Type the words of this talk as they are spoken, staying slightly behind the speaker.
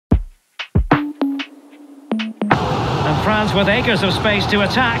France with acres of space to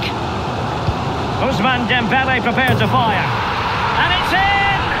attack. Ousmane Dembele prepared to fire. And it's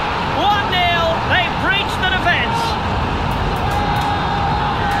in! 1-0. They've breached the defence.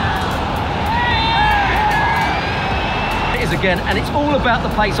 It is again, and it's all about the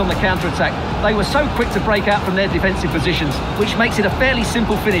pace on the counter-attack. They were so quick to break out from their defensive positions, which makes it a fairly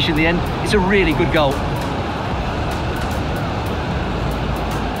simple finish in the end. It's a really good goal.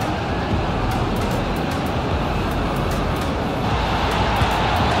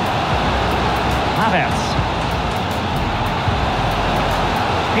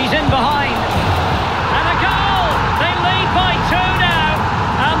 He's in behind. And a goal! They lead by 2 now.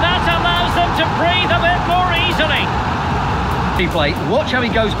 And that allows them to breathe a bit more easily. Play. Watch how he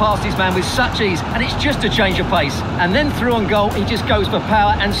goes past his man with such ease, and it's just a change of pace. And then through on goal, he just goes for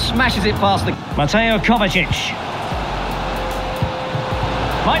power and smashes it past the... Mateo Kovacic.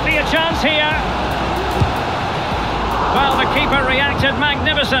 Might be a chance here. Well, the keeper reacted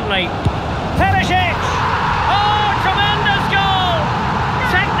magnificently. Perisic! Oh, tremendous goal!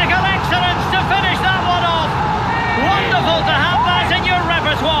 Technical excellence to finish that one off. Wonderful to have that in your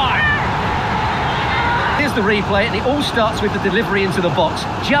repertoire. Here's the replay, and it all starts with the delivery into the box,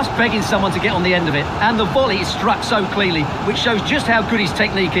 just begging someone to get on the end of it. And the volley is struck so cleanly, which shows just how good his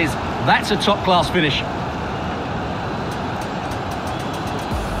technique is. That's a top-class finish.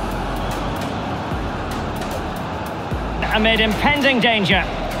 Amid impending danger.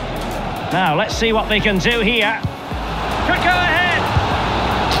 Now, let's see what they can do here. Could go ahead.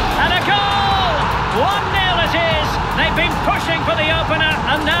 And a goal! 1-0 it is. They've been pushing for the opener,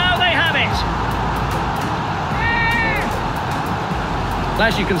 and now they have it.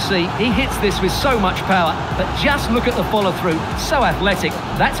 As you can see, he hits this with so much power, but just look at the follow-through. So athletic.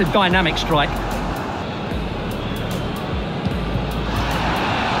 That's a dynamic strike.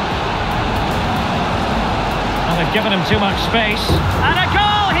 And they've given him too much space. And a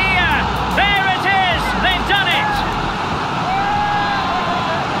goal here! There it is! They've done it!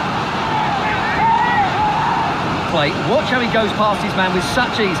 Watch how he goes past his man with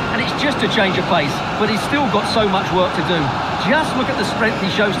such ease, and it's just a change of pace, but he's still got so much work to do. Just look at the strength he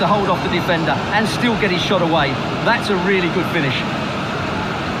shows to hold off the defender and still get his shot away. That's a really good finish.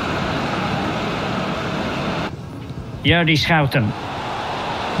 Jordi Schouten.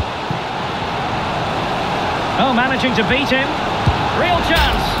 Oh, managing to beat him. Real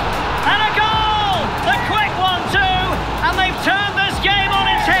chance. And a goal! The quick one too! And they've turned this game on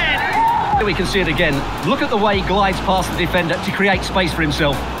its head. We can see it again. Look at the way he glides past the defender to create space for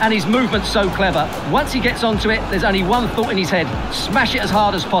himself. And his movement's so clever. Once he gets onto it, there's only one thought in his head. Smash it as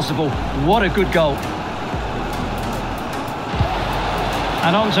hard as possible. What a good goal.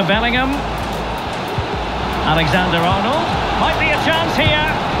 And on to Bellingham. Alexander-Arnold. Might be a chance here.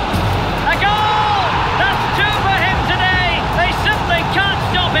 A goal! That's 2 for him today. They simply can't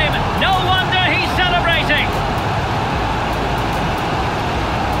stop him. No wonder he's celebrating.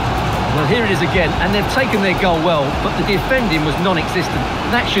 Well, here it is again, and they've taken their goal well, but the defending was non-existent.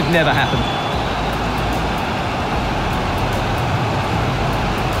 That should never happen.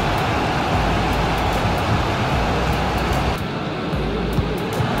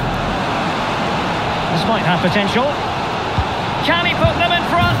 This might have potential. Can he put them in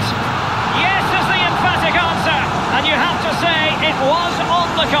front? Yes is the emphatic answer, and you have to say it was on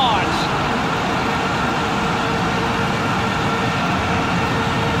the cards.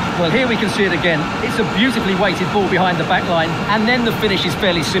 Well, here we can see it again. It's a beautifully weighted ball behind the back line, and then the finish is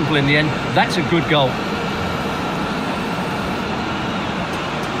fairly simple in the end. That's a good goal.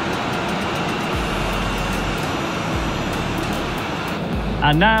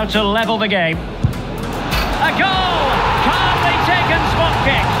 And now to level the game. A goal! Calmly taken spot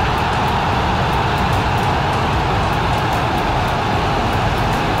kick.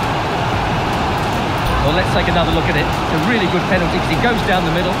 Well, let's take another look at it. It's a really good penalty because he goes down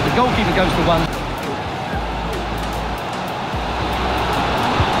the middle. The goalkeeper goes for one.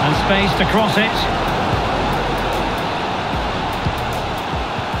 And space to cross it.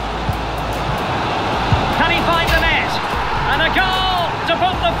 Can he find the net? And a goal to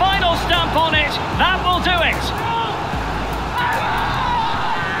put the final stamp on it. That will do it.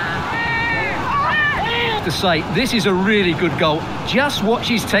 To say, this is a really good goal. Just watch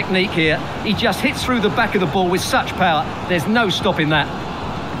his technique here. He just hits through the back of the ball with such power. There's no stopping that.